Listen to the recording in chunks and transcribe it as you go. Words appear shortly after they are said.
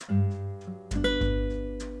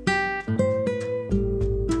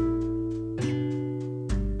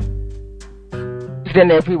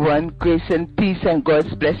evening, everyone. Grace and peace and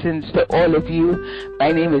God's blessings to all of you.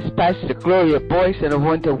 My name is Pastor Gloria Boyce, and I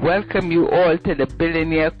want to welcome you all to the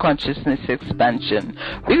Billionaire Consciousness Expansion.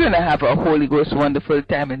 We're going to have a Holy Ghost wonderful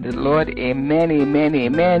time in the Lord. Amen, amen,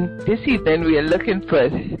 amen. This evening, we are looking for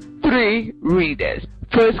 3 readers.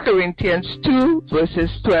 1 Corinthians 2, verses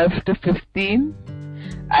 12 to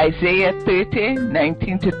 15. Isaiah 30,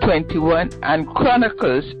 19 to 21, and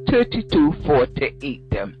Chronicles 32, 4 to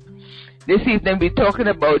 8. This evening we're talking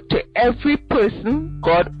about to every person,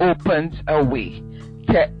 God opens a way.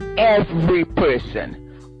 To every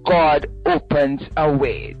person, God opens a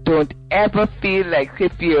way. Don't ever feel like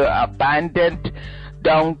if you're abandoned,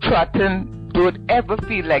 downtrodden, don't ever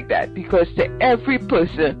feel like that, because to every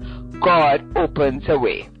person, God opens a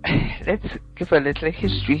way. Let's give a little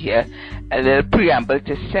history here, a little preamble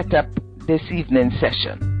to set up this evening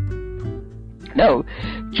session. Now,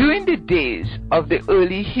 during the days of the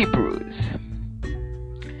early Hebrews,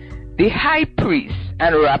 the high priests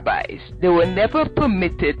and rabbis, they were never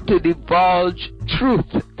permitted to divulge truth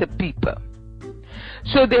to people.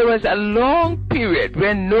 So there was a long period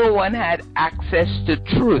when no one had access to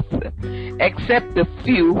truth, except the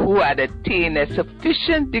few who had attained a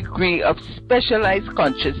sufficient degree of specialized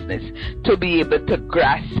consciousness to be able to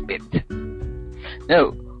grasp it.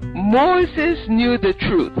 Now, Moses knew the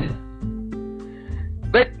truth,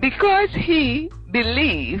 but because he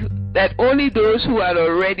believed that only those who had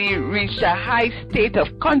already reached a high state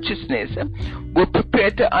of consciousness were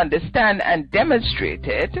prepared to understand and demonstrate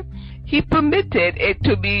it, he permitted it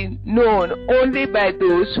to be known only by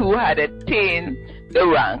those who had attained the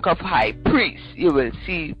rank of high priest. You will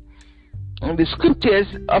see in the scriptures,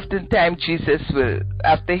 oftentimes Jesus will,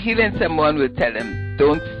 after healing someone, will tell him,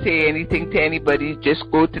 don't say anything to anybody, just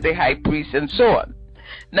go to the high priest and so on.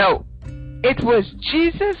 Now, it was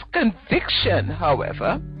Jesus' conviction,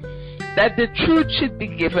 however, that the truth should be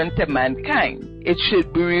given to mankind. It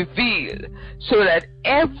should be revealed so that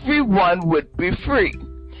everyone would be free.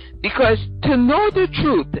 Because to know the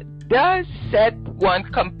truth does set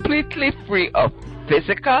one completely free of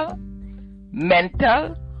physical,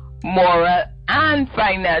 mental, moral, and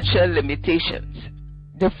financial limitations.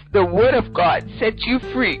 The Word of God sets you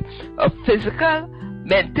free of physical,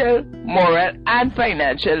 mental, moral, and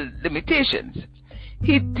financial limitations.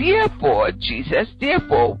 Jesus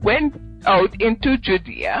therefore went out into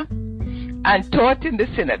Judea and taught in the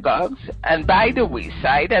synagogues and by the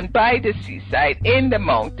wayside and by the seaside, in the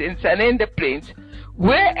mountains and in the plains,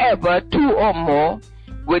 wherever 2 or more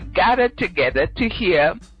would gather together to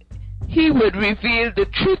hear, he would reveal the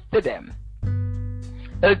truth to them.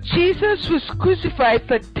 Now, Jesus was crucified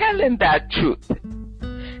for telling that truth.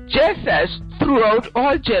 Just as throughout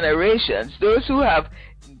all generations, those who have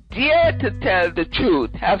dared to tell the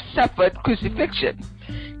truth have suffered crucifixion,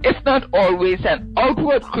 if not always an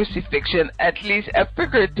outward crucifixion, at least a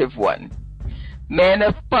figurative one. Men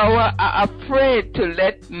of power are afraid to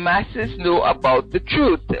let masses know about the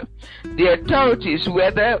truth. The authorities,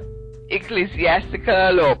 whether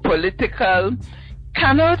ecclesiastical or political,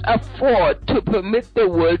 cannot afford to permit the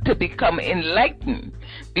world to become enlightened,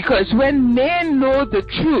 because when men know the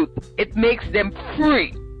truth, it makes them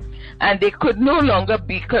free, and they could no longer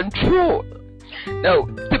be controlled. Now,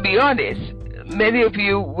 to be honest, many of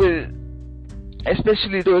you will,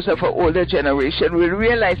 especially those of our older generation, will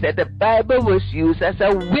realize that the Bible was used as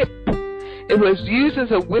a whip. It was used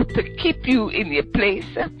as a whip to keep you in your place,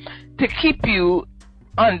 to keep you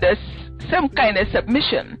under some kind of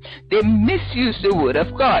submission. They misuse the Word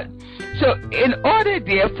of God. So in order,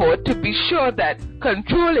 therefore, to be sure that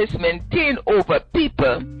control is maintained over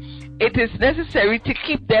people, it is necessary to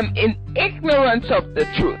keep them in ignorance of the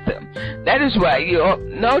truth. That is why,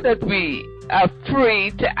 now that we are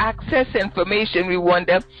free to access information, we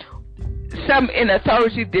wonder, some in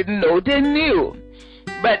authority didn't know, they knew.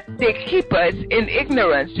 But they keep us in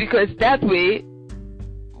ignorance, because that way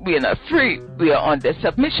we are not free, we are under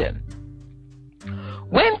submission.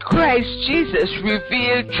 When Christ Jesus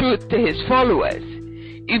revealed truth to his followers,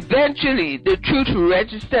 eventually the truth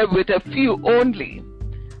registered with a few only,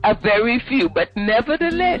 a very few, but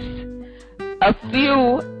nevertheless a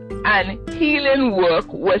few, and healing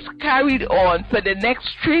work was carried on for the next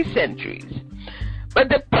 3 centuries. But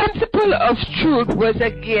the principle of truth was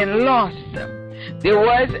again lost. There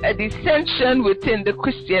was a dissension within the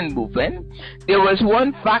Christian movement. There was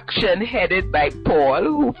one faction headed by Paul,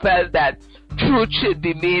 who felt that truth should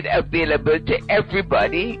be made available to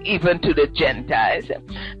everybody, even to the Gentiles.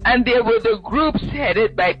 And there were the groups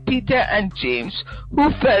headed by Peter and James,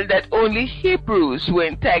 who felt that only Hebrews were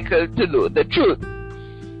entitled to know the truth.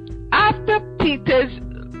 After Peter's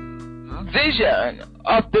vision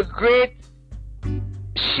of the great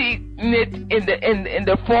sheet knit in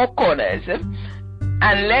the four corners,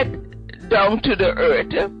 and let down to the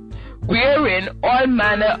earth, wherein all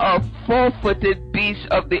manner of four-footed beasts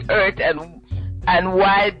of the earth and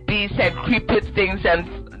wild beasts and creeping things and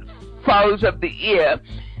fowls of the air.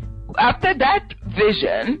 After that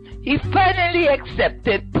vision, he finally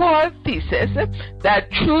accepted Paul's thesis that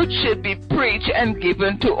truth should be preached and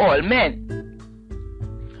given to all men.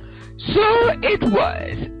 So it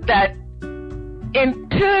was that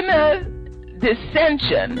internal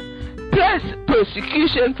dissension plus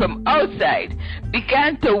persecution from outside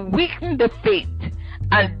began to weaken the faith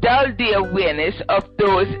and dull the awareness of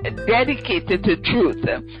those dedicated to truth,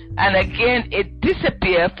 and again it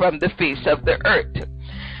disappeared from the face of the earth.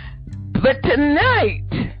 But tonight,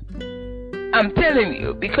 I'm telling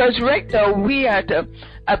you, because right now we are at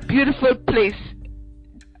a beautiful place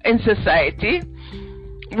in society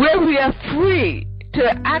where we are free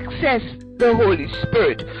to access the Holy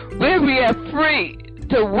Spirit, where we are free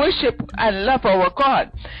to worship and love our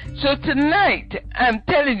God. So tonight, I'm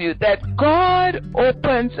telling you that God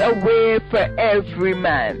opens a way for every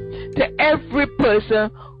man. To every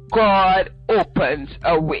person, God opens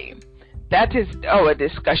a way. That is our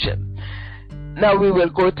discussion. Now we will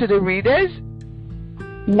go to the readers.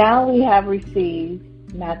 Now we have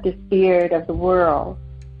received not the spirit of the world,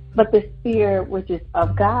 but the Spirit which is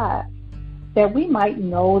of God, that we might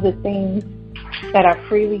know the things that are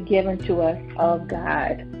freely given to us of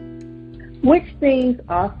God. Which things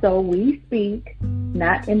also we speak,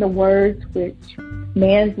 not in the words which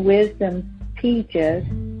man's wisdom teaches,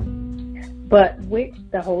 but which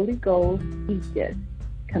the Holy Ghost teaches,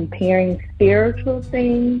 comparing spiritual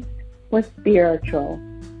things with spiritual.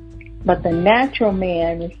 But the natural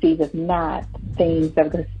man receiveth not things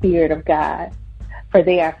of the Spirit of God, for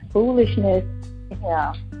they are foolishness to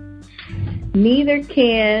him. Neither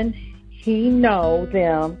can he know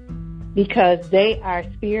them, because they are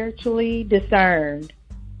spiritually discerned.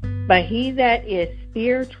 But he that is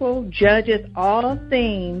spiritual judgeth all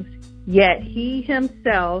things, yet he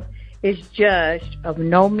himself is judged of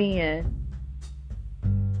no man.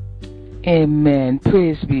 Amen.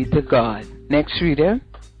 Praise be to God. Next reader.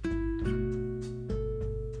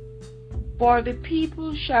 For the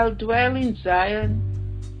people shall dwell in Zion,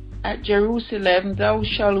 at Jerusalem thou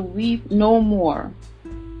shalt weep no more.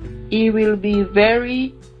 He will be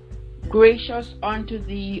very gracious unto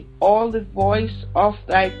thee, all the voice of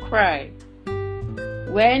thy cry.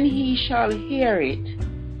 When he shall hear it,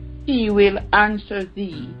 he will answer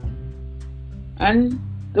thee. And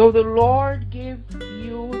though the Lord give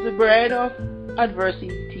you the bread of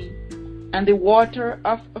adversity and the water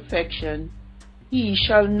of affection, he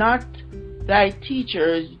shall not thy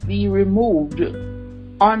teachers be removed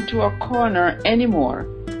unto a corner any more,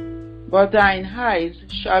 but thine eyes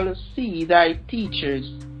shall see thy teachers,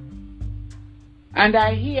 and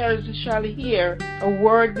thy ears shall hear a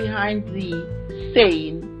word behind thee,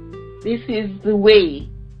 saying, This is the way,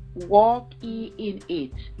 walk ye in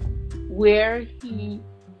it. Where he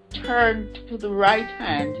turned to the right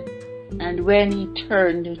hand, and when he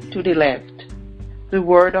turned to the left. The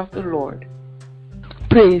word of the Lord.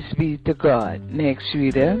 Praise be to God. Next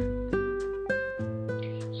reader.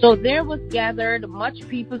 So there was gathered much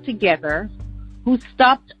people together, who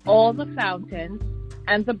stopped all the fountains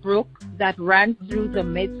and the brook that ran through the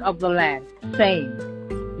midst of the land, saying,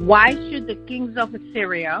 Why should the kings of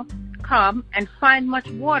Assyria come and find much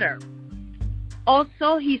water?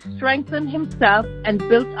 Also he strengthened himself and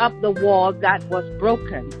built up the wall that was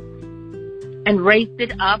broken, and raised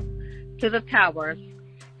it up to the towers,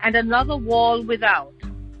 and another wall without,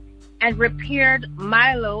 and repaired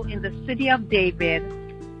Milo in the city of David,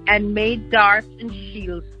 and made darts and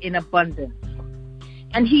shields in abundance.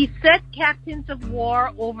 And he set captains of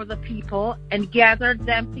war over the people, and gathered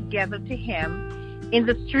them together to him in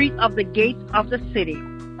the street of the gates of the city,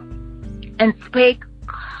 and spake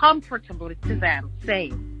comfortably to them,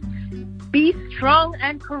 saying, Be strong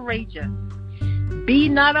and courageous, be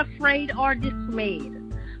not afraid or dismayed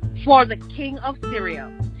for the king of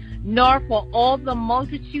Syria, nor for all the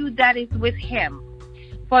multitude that is with him,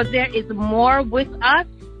 for there is more with us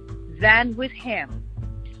than with him.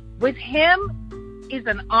 With him is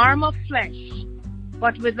an arm of flesh,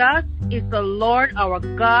 but with us is the Lord our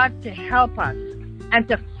God to help us and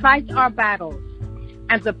to fight our battles.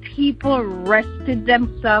 And the people rested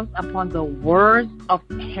themselves upon the words of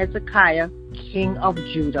Hezekiah, king of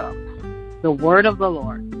Judah. The word of the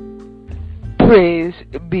Lord. Praise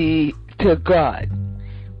be to God.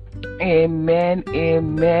 Amen,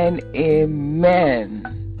 amen,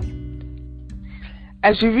 amen.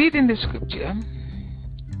 As you read in the scripture,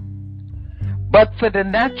 but for the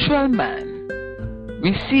natural man,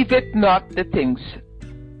 receiveth not the things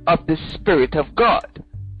of the Spirit of God,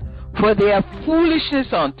 for they are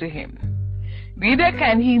foolishness unto him. Neither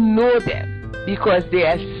can he know them, because they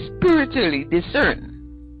are spiritually discerned.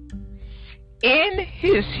 In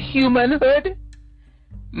his humanhood,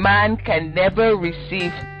 man can never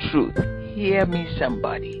receive truth. Hear me,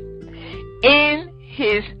 somebody. In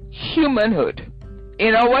his humanhood,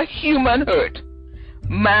 in our humanhood,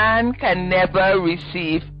 man can never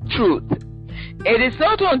receive truth. It is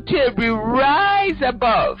not until we rise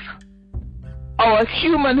above our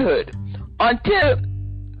humanhood, until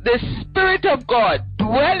the Spirit of God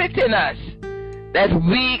dwelleth in us, that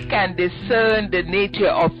we can discern the nature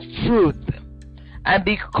of truth. And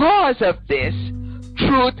because of this,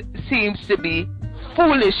 truth seems to be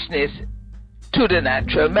foolishness to the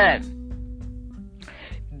natural man.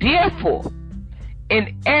 Therefore,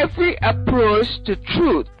 in every approach to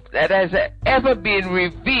truth that has ever been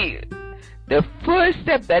revealed, the first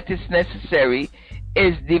step that is necessary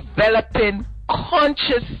is developing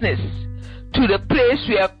consciousness to the place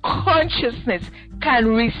where consciousness can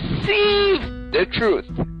receive the truth.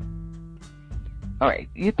 All right,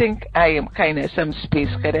 you think I am kind of some space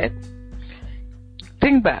cadet?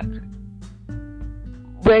 Think back.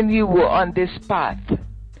 When you were on this path,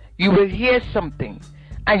 you will hear something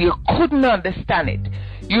and you couldn't understand it.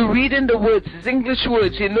 You read in the words, it's English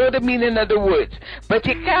words, you know the meaning of the words, but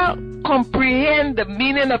you can't comprehend the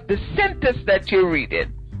meaning of the sentence that you're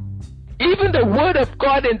reading. Even the word of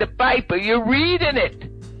God in the Bible, you're reading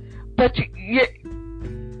it, but you're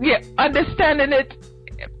understanding it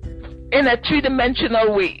in a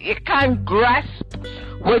three-dimensional way. You can't grasp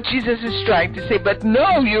what Jesus is trying to say. But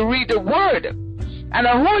no, you read the word, and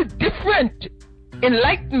a whole different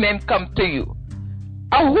enlightenment comes to you.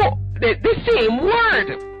 The same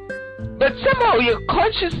word, but somehow your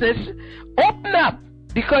consciousness open up,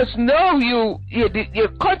 because now your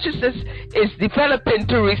consciousness is developing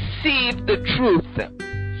to receive the truth.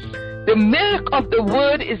 The milk of the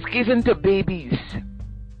word is given to babies.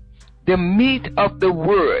 The meat of the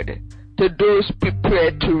word to those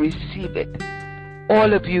prepared to receive it.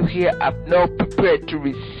 All of you here are now prepared to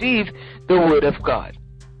receive the word of God.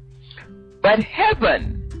 But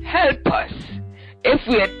heaven help us if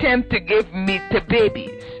we attempt to give meat to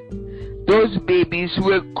babies. Those babies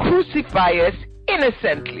will crucify us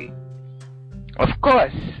innocently. Of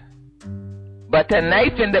course. But a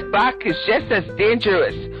knife in the back is just as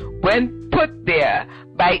dangerous when put there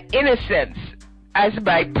by innocence as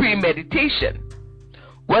by premeditation.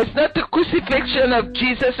 Was not the crucifixion of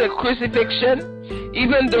Jesus a crucifixion,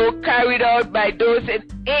 even though carried out by those in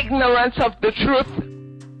ignorance of the truth?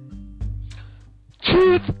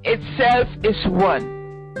 Truth itself is one,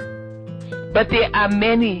 but there are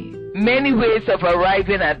many ways of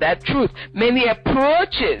arriving at that truth, many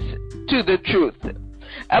approaches to the truth.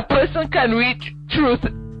 A person can reach truth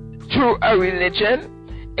through a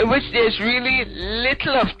religion in which there's really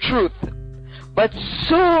little of truth, but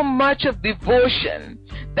so much of devotion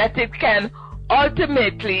that it can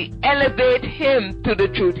ultimately elevate him to the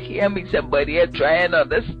truth. Hear me, somebody, try and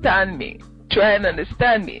understand me. Try and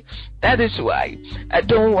understand me. That is why I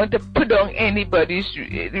don't want to put down anybody's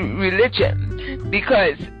religion,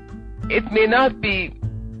 because it may not be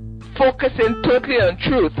focusing totally on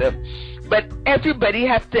truth, but everybody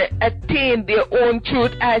has to attain their own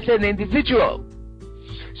truth as an individual.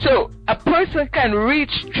 So a person can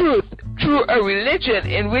reach truth through a religion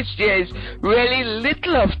in which there is really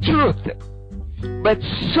little of truth, but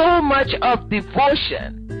so much of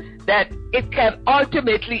devotion that it can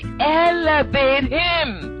ultimately elevate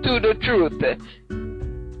him to the truth.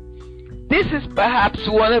 This is perhaps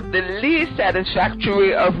one of the least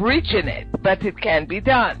satisfactory way of reaching it, but it can be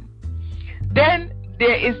done. Then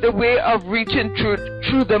there is the way of reaching truth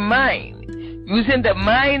through the mind, using the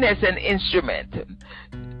mind as an instrument,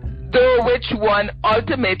 through which one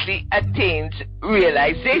ultimately attains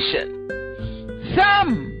realization.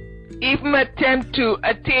 Some even attempt to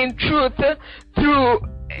attain truth through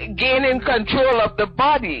gaining control of the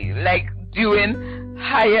body, like doing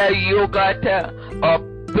higher yoga,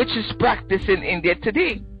 which is practiced in India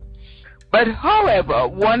today. But however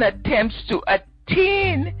one attempts to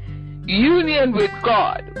attain union with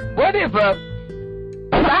God, whatever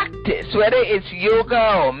practice, whether it's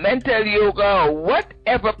yoga or mental yoga or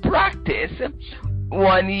whatever practice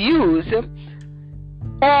one uses,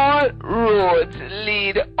 all roads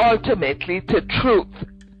lead ultimately to truth.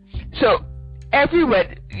 So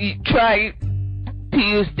everyone try to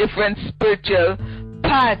use different spiritual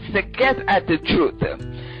paths to get at the truth.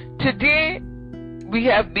 Today, we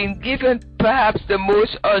have been given perhaps the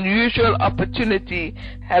most unusual opportunity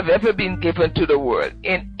have ever been given to the world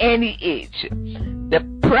in any age. The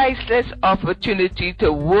priceless opportunity to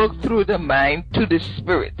work through the mind to the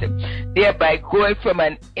spirit, thereby going from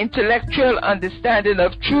an intellectual understanding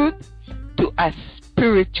of truth to a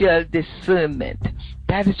spiritual discernment.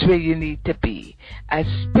 That is where you need to be, a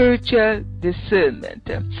spiritual discernment.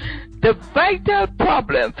 The vital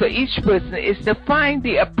problem for each person is to find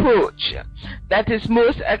the approach that is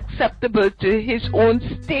most acceptable to his own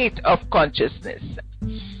state of consciousness.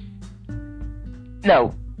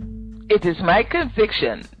 Now, it is my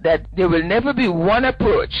conviction that there will never be one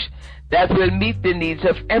approach that will meet the needs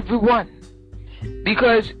of everyone,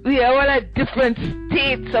 because we are all at different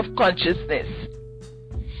states of consciousness.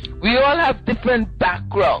 We all have different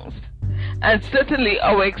backgrounds, and certainly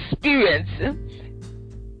our experience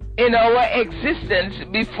in our existence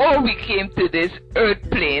before we came to this earth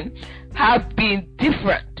plane have been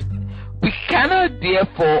different. We cannot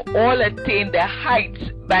therefore all attain the heights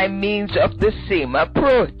by means of the same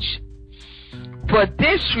approach. For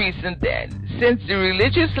this reason then, since the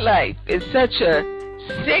religious life is such a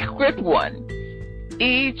sacred one,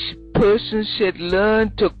 each person should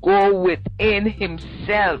learn to go within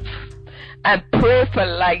himself and pray for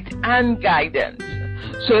light and guidance,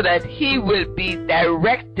 so that he will be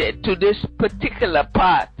directed to this particular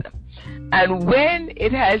path. And when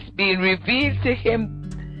it has been revealed to him,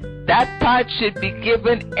 that path should be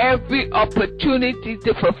given every opportunity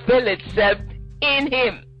to fulfill itself in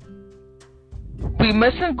him. We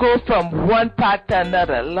mustn't go from one path to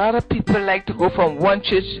another. A lot of people like to go from one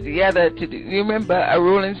church to the other. Remember, a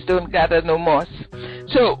rolling stone gather no moss.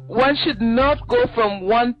 So one should not go from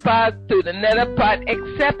one path to another path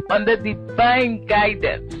except under divine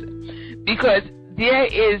guidance, because there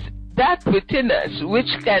is that within us which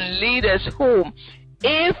can lead us home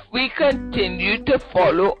if we continue to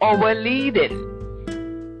follow our leading.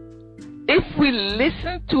 If we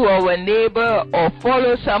listen to our neighbor or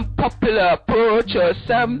follow some popular approach or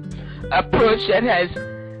some approach that has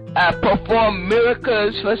performed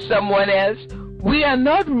miracles for someone else, we are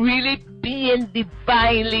not really being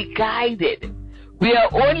divinely guided. We are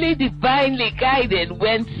only divinely guided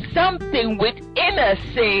when something within us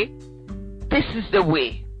say, this is the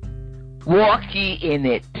way, walk ye in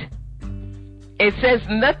it. It says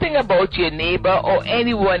nothing about your neighbor or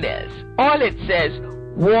anyone else. All it says,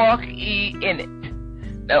 walk ye in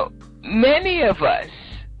it. Now, many of us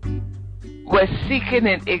were seeking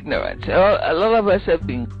in ignorance. A lot of us have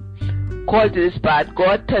been called to this path.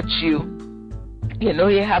 God touched you. You know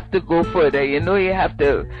you have to go further. You know you have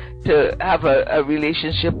to have a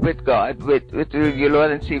relationship with God, with your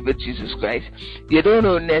Lord and Savior Jesus Christ. You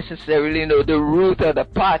don't necessarily know the route or the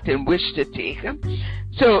path in which to take.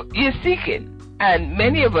 So you're seeking. And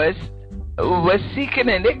many of us were seeking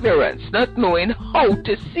in ignorance, not knowing how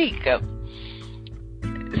to seek.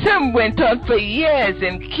 Some went on for years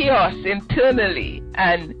in chaos internally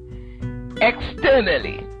and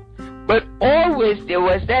externally. But always there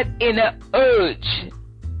was that inner urge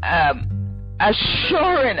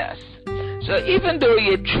assuring us. So even though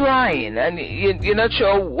you're trying and you're not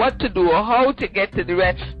sure what to do or how to get to the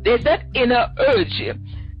right, there's that inner urge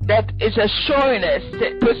that is assuring us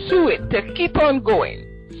to pursue it, to keep on going.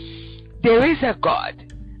 There is a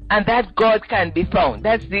God, and that God can be found.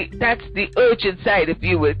 That's the urge inside, if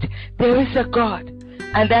you will. There is a God,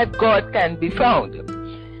 and that God can be found.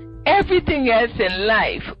 Everything else in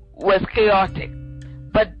life was chaotic,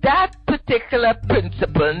 but that particular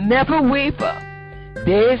principle never waver.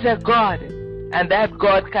 There is a God, and that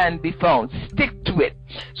God can be found. Stick to it.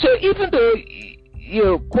 So even though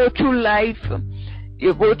you go through life,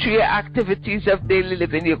 you go through your activities of daily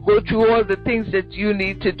living, you go through all the things that you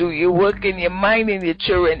need to do, you work in your mind and your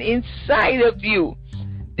children, inside of you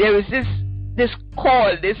there is this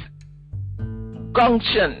call, this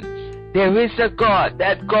gumption. There is a God.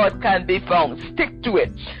 That God can be found. Stick to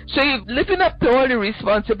it. So you're living up to all the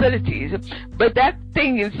responsibilities, but that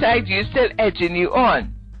thing inside you is still edging you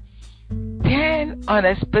on. Then on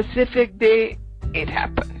a specific day, it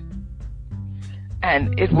happened.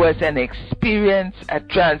 And it was an experience, a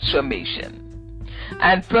transformation.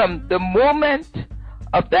 And from the moment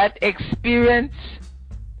of that experience,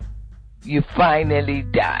 you finally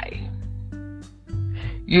die.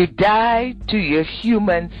 You die to your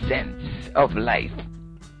human sense of life.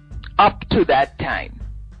 Up to that time,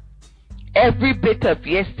 every bit of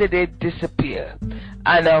yesterday disappeared,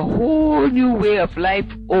 and a whole new way of life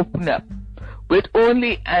opened up, with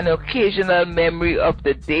only an occasional memory of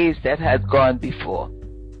the days that had gone before.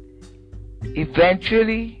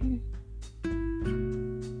 Eventually,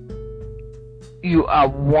 you are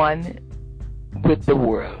one with the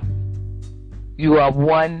world. You are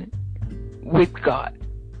one with God.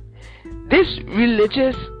 This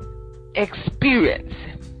religious experience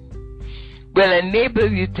will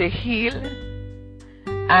enable you to heal.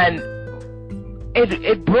 And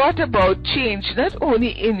it brought about change not only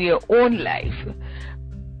in your own life,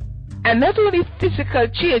 and not only physical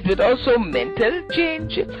change, but also mental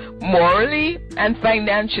change, morally and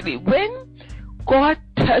financially. When God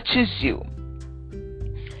touches you,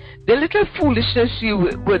 the little foolishness you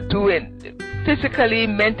were doing physically,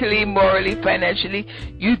 mentally, morally, financially,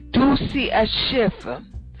 you do see a shift.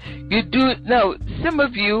 You do. Now, some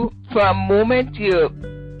of you, for a moment, you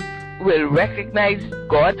will recognize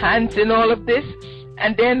God's hands in all of this,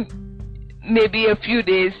 and then maybe a few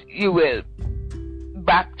days you will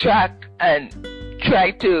backtrack and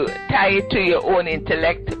try to tie it to your own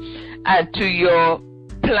intellect and to your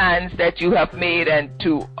plans that you have made and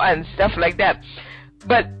stuff like that.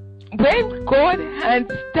 But when God's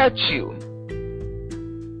hands touch you,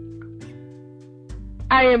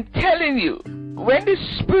 I am telling you, when the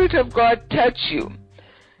Spirit of God touch you,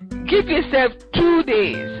 give yourself 2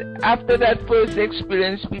 days after that first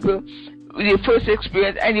experience,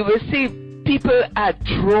 and you will see people are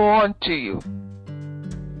drawn to you.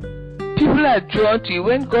 People are drawn to you.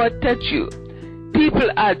 When God touch you, people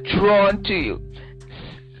are drawn to you.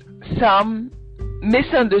 Some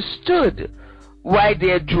misunderstood why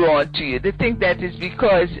they are drawn to you. They think that is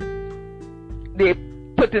because they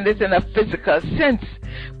putting this in a physical sense,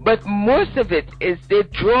 but most of it is they're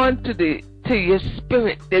drawn to your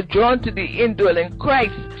spirit. They're drawn to the indwelling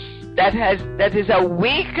Christ that is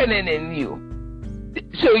awakening in you.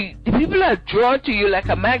 So the people are drawn to you like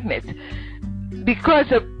a magnet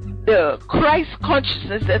because of the Christ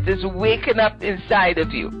consciousness that is waking up inside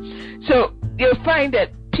of you. So you'll find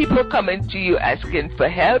that people coming to you asking for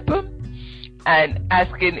help and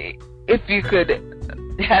asking if you could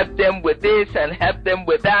help them with this and help them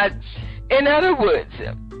with that. In other words,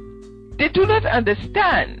 they do not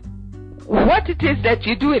understand what it is that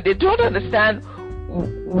you're doing. They don't understand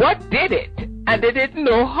what did it, and they didn't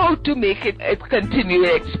know how to make it a continuing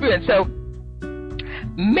experience. So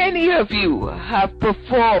many of you have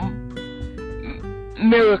performed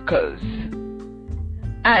miracles,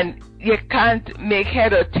 and you can't make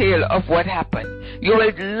head or tail of what happened. You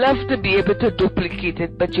would love to be able to duplicate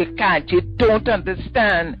it, but you can't. You don't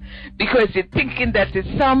understand because you're thinking that there's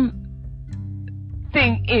something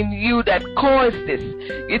in you that caused this.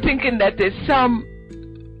 You're thinking that there's some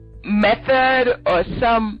method or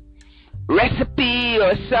some recipe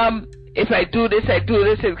or some, if I do this,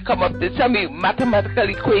 it'll come up with some mathematical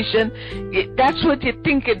equation. That's what you're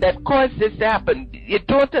thinking that caused this to happen. You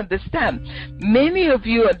don't understand. Many of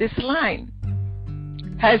you on this line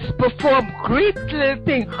has performed great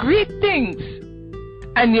things,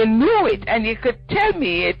 and you know it, and you could tell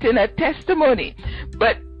me it in a testimony,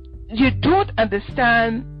 but you don't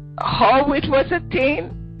understand how it was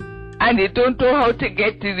attained, and you don't know how to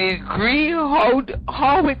get to the degree,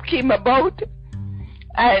 how it came about,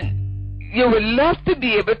 and you would love to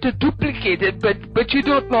be able to duplicate it, but you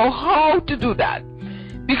don't know how to do that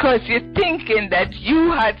because you're thinking that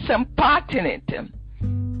you had some part in it.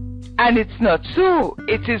 And it's not so.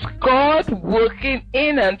 It is God working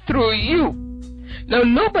in and through you. Now,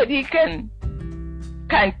 nobody can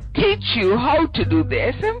teach you how to do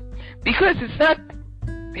this because it's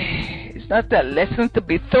not a lesson to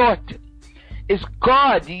be taught. It's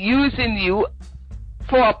God using you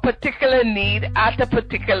for a particular need at a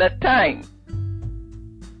particular time.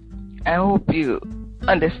 I hope you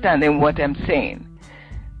understanding what I'm saying.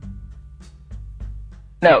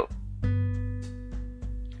 Now,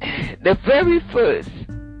 the very first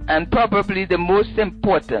and probably the most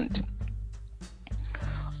important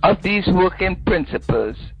of these working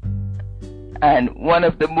principles, and one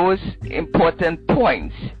of the most important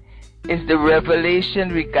points, is the revelation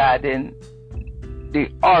regarding the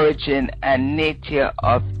origin and nature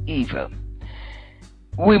of evil.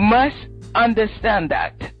 We must understand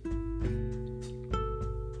that.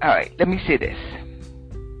 All right, let me say this.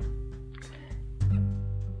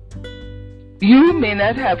 You may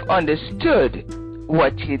not have understood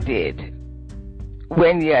what you did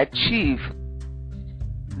when you achieved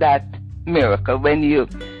that miracle, when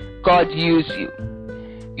God used you.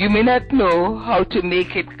 You may not know how to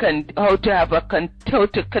make it, how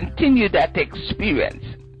to continue that experience,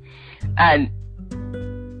 and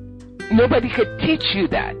nobody could teach you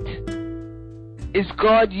that. Is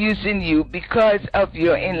God using you because of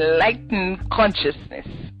your enlightened consciousness?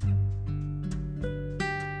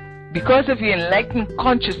 Because of your enlightened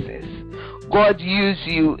consciousness, God used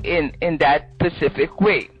you in that specific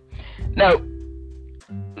way. Now,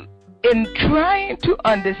 in trying to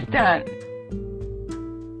understand,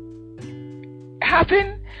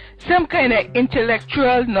 having some kind of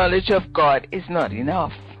intellectual knowledge of God is not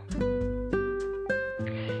enough.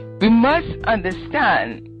 we must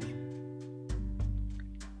understand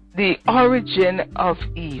the origin of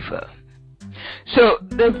evil. So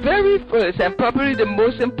the very first and probably the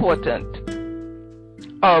most important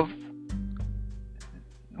of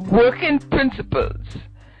working principles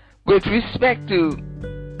with respect to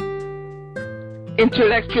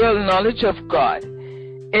intellectual knowledge of God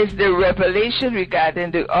is the revelation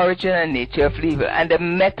regarding the origin and nature of evil and the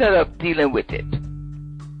method of dealing with it.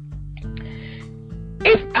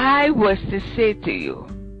 If I was to say to you,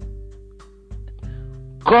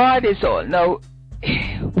 God is all. Now,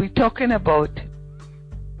 we're talking about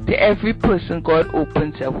to every person God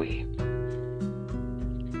opens a way.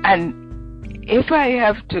 And if I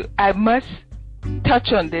have to, I must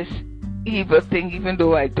touch on this evil thing, even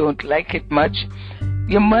though I don't like it much.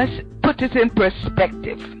 You must put it in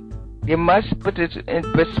perspective. You must put it in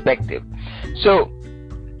perspective. So,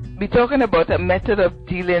 we're talking about a method of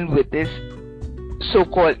dealing with this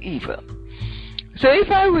so-called evil. So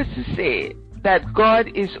if I was to say that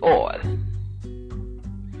God is all,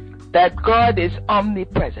 that God is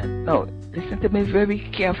omnipresent. Now, listen to me very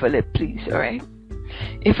carefully, please, alright?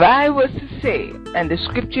 If I was to say, and the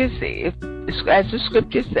scriptures say, as the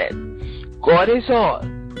scripture said, God is all,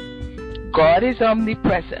 God is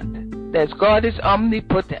omnipresent, that God is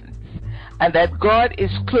omnipotent, and that God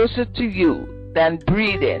is closer to you than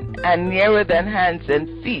breathing and nearer than hands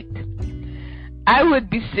and feet, I would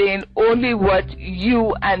be saying only what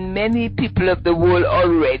you and many people of the world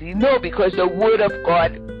already know, because the Word of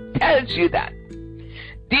God tells you that.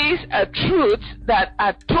 These are truths that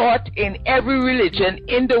are taught in every religion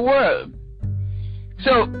in the world.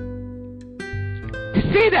 So, to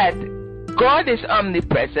say that God is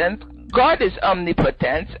omnipresent, God is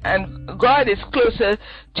omnipotent, and God is closer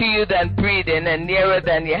to you than breathing and nearer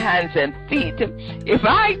than your hands and feet, if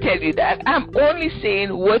I tell you that, I'm only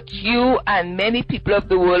saying what you and many people of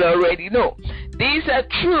the world already know. These are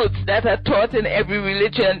truths that are taught in every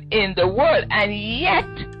religion in the world, and yet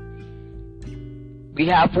we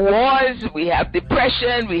have wars, we have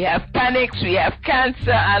depression, we have panics, we have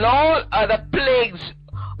cancer, and all other plagues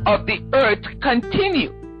of the earth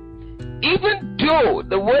continue. Even though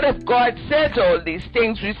the Word of God says all these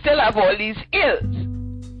things, we still have all these ills.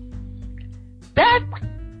 That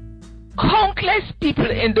countless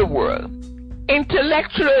people in the world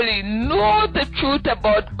intellectually know the truth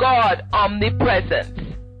about God omnipresence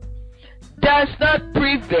does not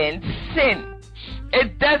prevent sin.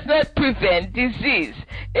 It does not prevent disease.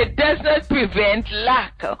 It does not prevent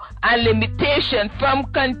lack and limitation from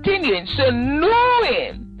continuing. So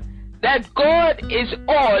knowing that God is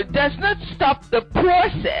all does not stop the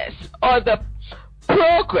process or the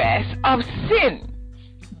progress of sin,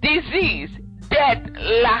 disease, death,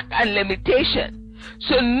 lack, and limitation.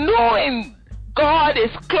 So knowing God is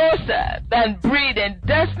closer than breathing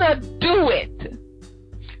does not do it.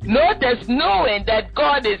 Nor does knowing that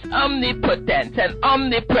God is omnipotent and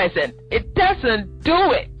omnipresent, it doesn't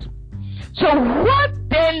do it. So what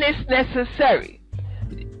then is necessary?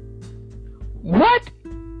 What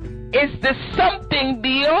is the something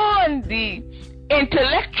beyond the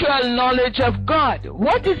intellectual knowledge of God?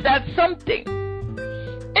 What is that something?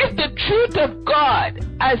 If the truth of God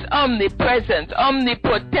as omnipresence,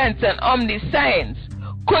 omnipotence, and omniscience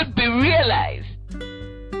could be realized,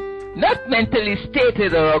 not mentally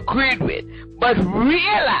stated or agreed with, but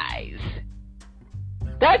realized,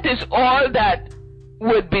 that is all that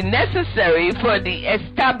would be necessary for the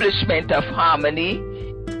establishment of harmony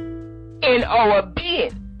in our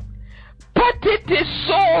being. But it is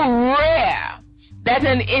so rare that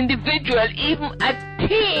an individual even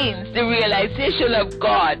attains the realization of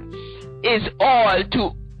God is all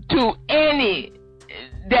to any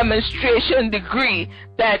demonstration degree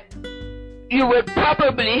that you would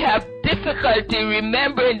probably have difficulty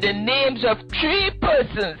remembering the names of 3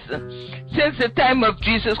 persons since the time of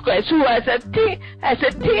Jesus Christ who has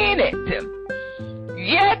attained it.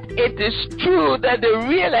 Yet it is true that the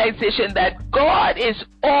realization that God is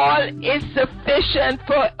all is sufficient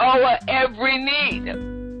for our every need.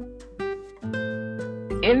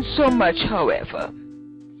 In so much, however,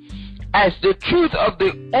 as the truth of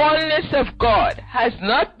the allness of God has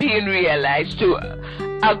not been realized to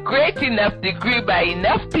a great enough degree by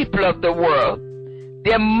enough people of the world,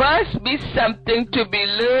 there must be something to be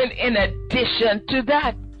learned in addition to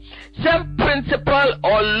that. Some principle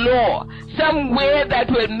or law, some way that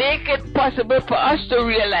will make it possible for us to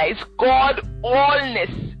realize God's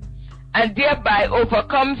allness and thereby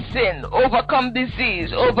overcome sin, overcome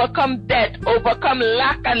disease, overcome death, overcome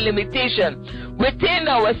lack and limitation within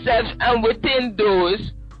ourselves and within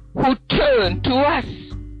those who turn to us.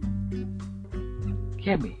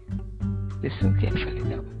 Hear me. Listen carefully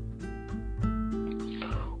now.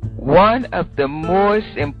 one of the most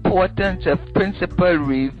important of principle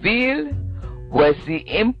revealed was the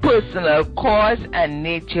impersonal cause and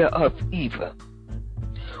nature of evil.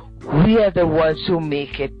 We are the ones who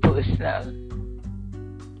make it personal.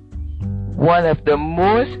 One of the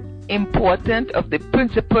most important of the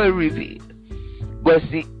principle revealed was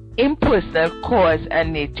the impersonal cause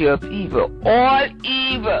and nature of evil. All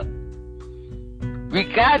evil,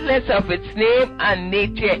 regardless of its name and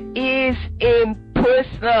nature, is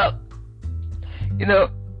impersonal. You know,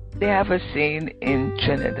 they have a saying in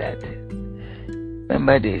Trinidad.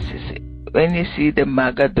 Remember this, when you see the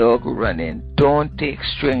MAGA dog running, don't take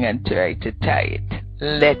string and try to tie it.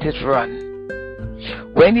 Let it run.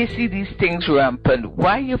 When you see these things rampant,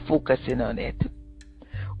 why are you focusing on it?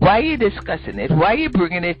 Why are you discussing it? Why are you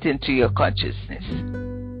bringing it into your consciousness?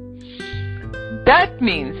 That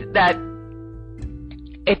means that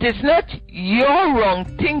it is not your wrong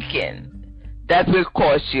thinking that will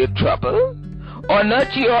cause you trouble, or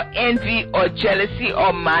not your envy or jealousy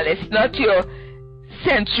or malice, not your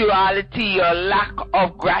sensuality, your lack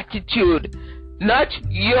of gratitude, not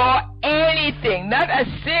your anything, not a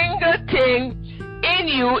single thing in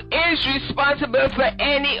you is responsible for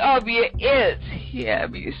any of your ills. Hear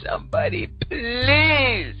me, somebody,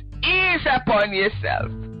 please ease upon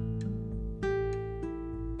yourself.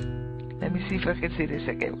 Let me see if I can say this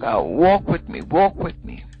again. Walk with me, walk with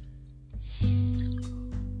me.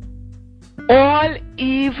 All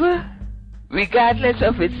evil, regardless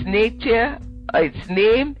of its nature or its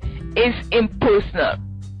name, is impersonal.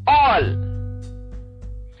 All.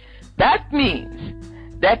 That means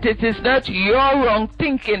that it is not your wrong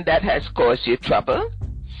thinking that has caused you trouble,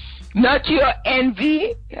 not your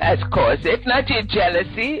envy has caused it, not your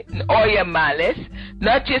jealousy or your malice,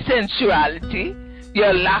 not your sensuality,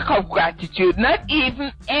 your lack of gratitude, not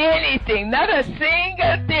even anything, not a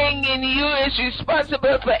single thing in you is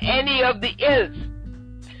responsible for any of the ills.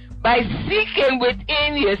 By seeking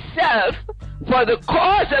within yourself for the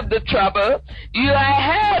cause of the trouble, you are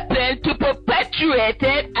helping to perpetuate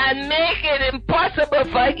it and make it impossible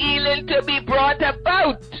for healing to be brought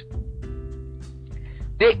about.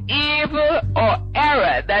 The evil or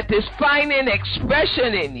error that is finding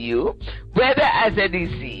expression in you, whether as a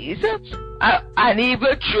disease, an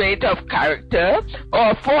evil trait of character,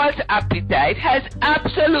 or false appetite, has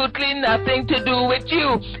absolutely nothing to do with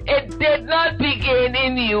you. It did not begin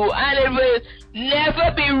in you, and it will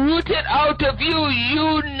never be rooted out of you.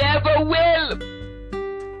 You never will.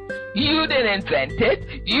 You didn't invent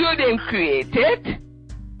it. You didn't create it.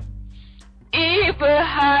 Evil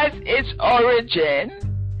has its origin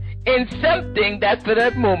in something that for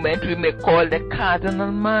that moment we may call the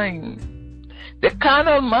carnal mind. The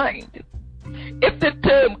carnal mind. If the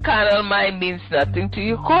term carnal mind means nothing to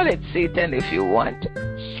you, call it Satan if you want.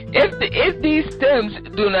 If these terms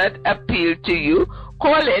do not appeal to you,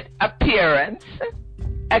 call it appearance,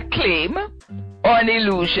 a claim, or an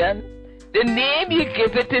illusion. The name you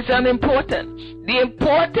give it is unimportant. The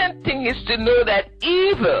important thing is to know that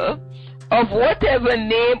evil, of whatever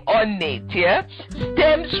name or nature,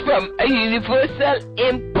 stems from a universal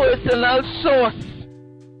impersonal source.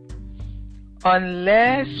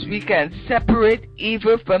 Unless we can separate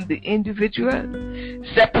evil from the individual,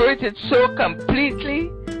 separate it so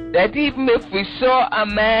completely that even if we saw a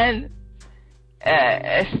man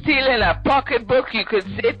stealing a pocketbook, you could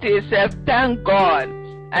say to yourself, thank God,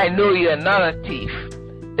 I know you're not a thief.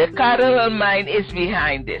 The carnal mind is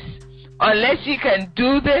behind this. Unless you can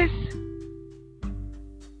do this,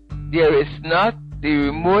 there is not the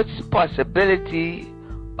remote possibility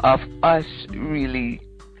of us really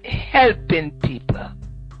helping people.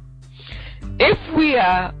 If we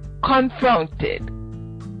are confronted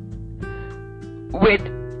with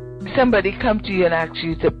somebody come to you and ask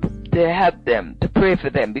you to help them, to pray for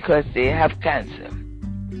them because they have cancer,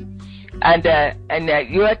 and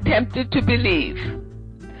you are tempted to believe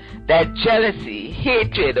that jealousy,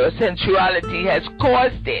 hatred, or sensuality has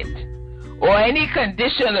caused it, or any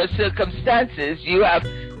condition or circumstances, you have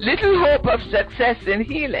little hope of success in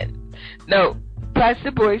healing. Now,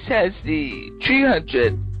 Pastor Boyce has the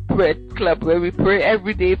 300 Prayer Club where we pray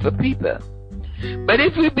every day for people. But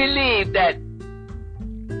if we believe that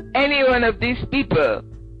any one of these people,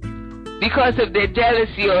 because of their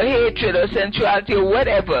jealousy or hatred or sensuality or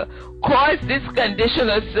whatever, caused this condition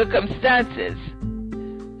or circumstances,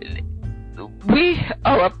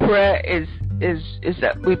 our prayer is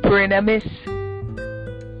that we pray in amiss.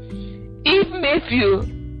 Even if you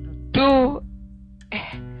do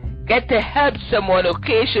get to help someone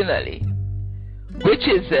occasionally, which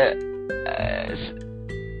is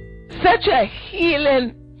such a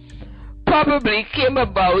healing probably came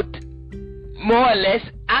about more or less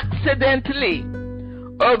accidentally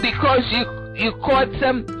or because you caught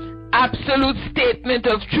some absolute statement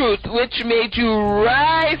of truth which made you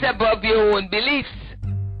rise above your own beliefs.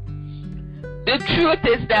 The truth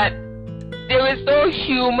is that there is no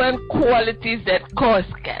human qualities that cause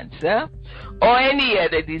cancer or any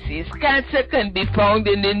other disease. Cancer can be found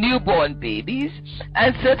in the newborn babies,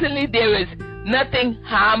 and certainly there is nothing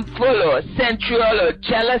harmful or sensual or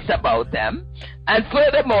jealous about them. And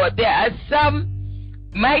furthermore, there are some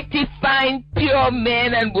mighty fine, pure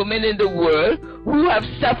men and women in the world who have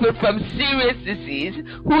suffered from serious disease,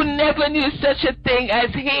 who never knew such a thing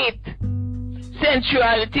as hate,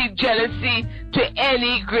 sensuality, jealousy to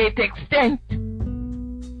any great extent.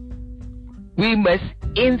 We must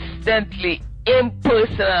instantly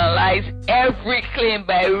impersonalize every claim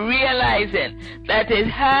by realizing that it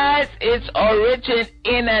has its origin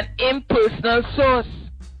in an impersonal source.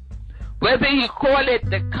 Whether you call it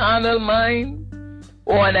the carnal mind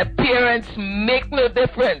or an appearance make no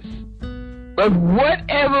difference. But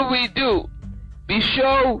whatever we do, be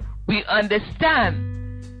sure we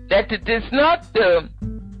understand that it is not the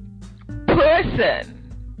person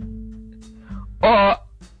or,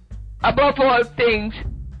 above all things,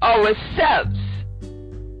 ourselves.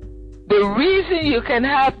 The reason you can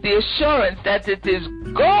have the assurance that it is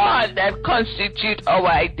God that constitutes our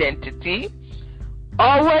identity,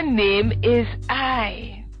 our name is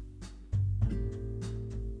I.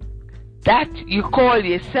 That you call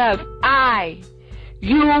yourself I.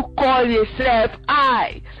 You call yourself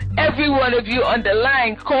I. Every one of you on the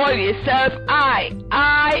line call yourself I.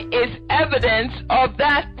 I is evidence of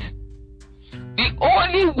that. The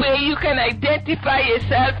only way you can identify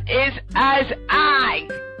yourself is as I.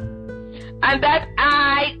 And that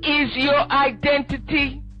I is your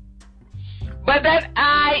identity. But that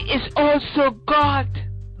I is also God.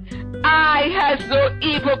 I has no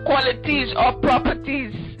evil qualities or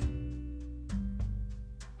properties.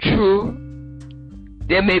 True,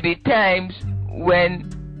 there may be times when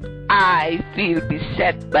I feel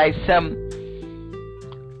beset by some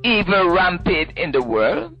evil rampant in the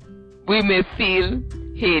world. We may feel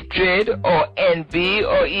hatred or envy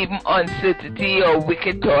or even uncertainty or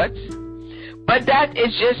wicked thoughts. But that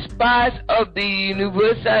is just part of the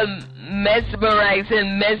universal mesmerism.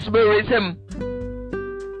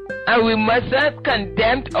 And we must not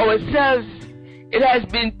condemn ourselves. It has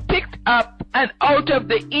been picked up and out of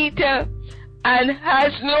the ether and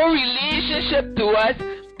has no relationship to us,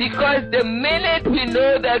 because the minute we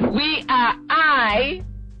know that we are I,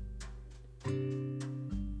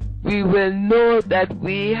 we will know that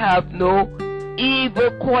we have no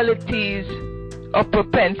evil qualities or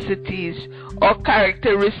propensities or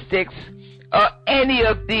characteristics or any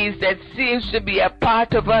of these that seems to be a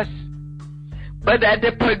part of us, but that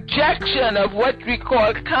the projection of what we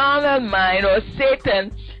call carnal mind or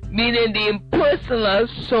Satan, meaning the impersonal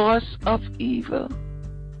source of evil.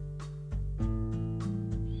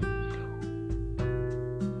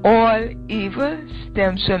 All evil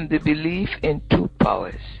stems from the belief in two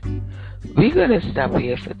powers. We're going to stop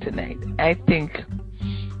here for tonight. I think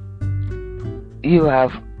we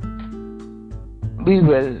will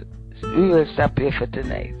stop here for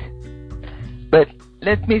tonight. But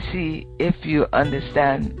let me see if you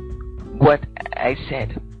understand what I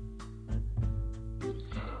said.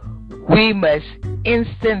 We must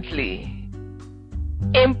instantly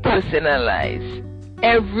impersonalize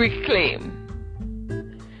every claim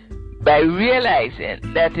by realizing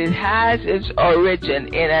that it has its origin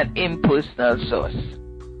in an impersonal source.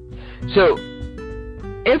 So,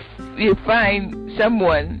 if you find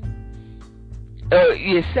someone or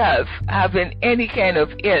yourself having any kind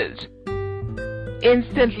of ills,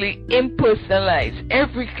 instantly impersonalize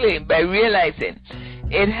every claim by realizing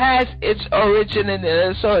it has its origin in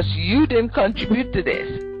another source. You didn't contribute to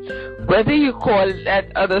this. Whether you call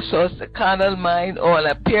that other source the carnal mind or an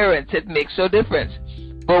appearance, it makes no difference.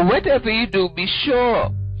 But whatever you do, be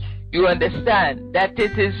sure you understand that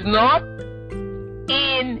it is not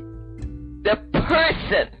in the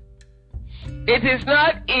person. It is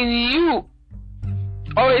not in you.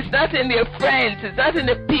 Or it's not in your friends. It's not in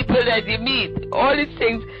the people that you meet. All these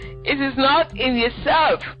things. It is not in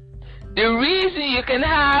yourself. The reason you can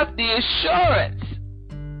have the assurance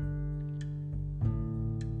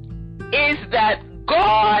is that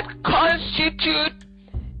God constitutes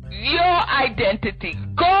your identity.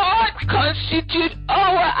 God constitutes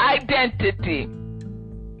our identity,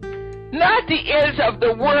 not the ills of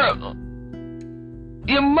the world.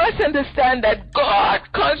 You must understand that God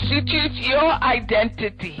constitutes your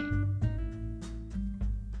identity.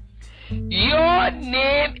 Your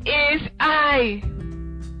name is I.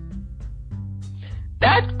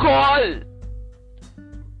 That call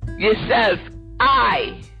yourself,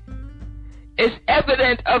 I, is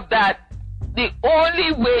evident of that. The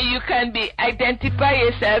only way you can identify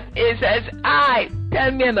yourself is as I.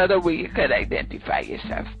 Tell me another way you can identify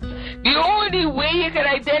yourself. The only way you can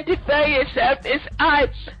identify yourself is I.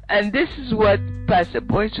 And this is what Pastor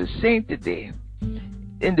Boyce was saying today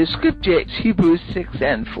in the scripture, Hebrews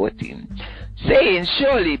 6:14, saying,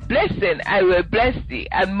 surely blessing I will bless thee,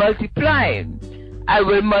 and multiplying I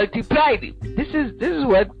will multiply thee. This is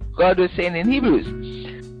what God was saying in Hebrews.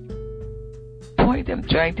 Point I'm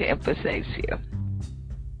trying to emphasize here.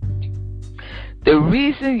 The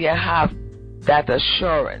reason you have that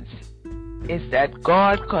assurance is that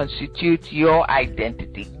God constitutes your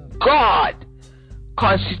identity. God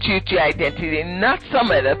constitutes your identity, not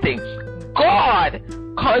some other thing. God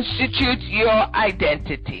constitutes your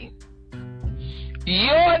identity.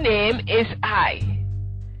 Your name is I,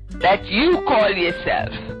 that you call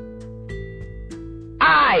yourself.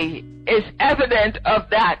 I is evident of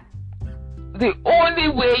that. The only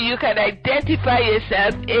way you can identify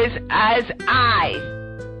yourself is as I,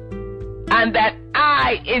 and that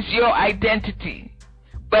I is your identity.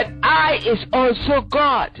 But I is also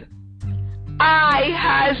God. I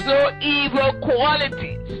has no evil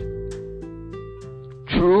qualities.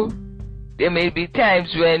 True, there may be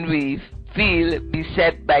times when we feel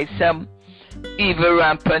beset by some evil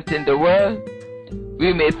rampant in the world.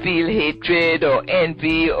 We may feel hatred or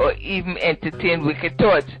envy or even entertain wicked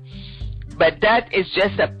thoughts. But that is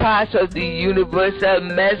just a part of the universal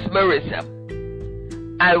mesmerism.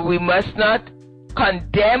 And we must not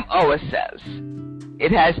condemn ourselves.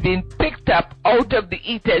 It has been picked up out of the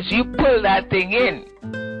ethers. You pull that thing in.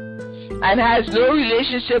 And has no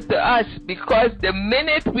relationship to us, because the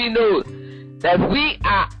minute we know that we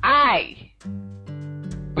are I,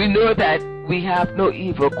 we know that we have no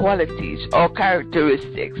evil qualities or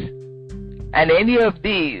characteristics. And any of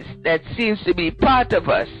these that seems to be part of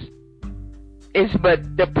us is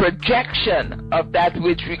but the projection of that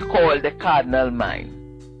which we call the carnal mind,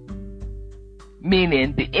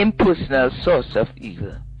 meaning the impersonal source of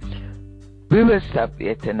evil. We will stop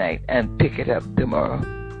here tonight and pick it up tomorrow.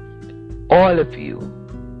 All of you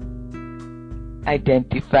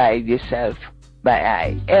identify yourself by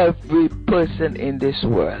I. Every person in this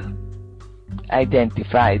world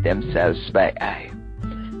identify themselves by I.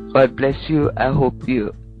 God bless you. I hope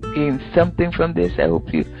you gain something from this. I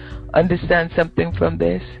hope you understand something from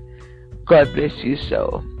this. God bless you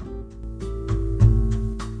so.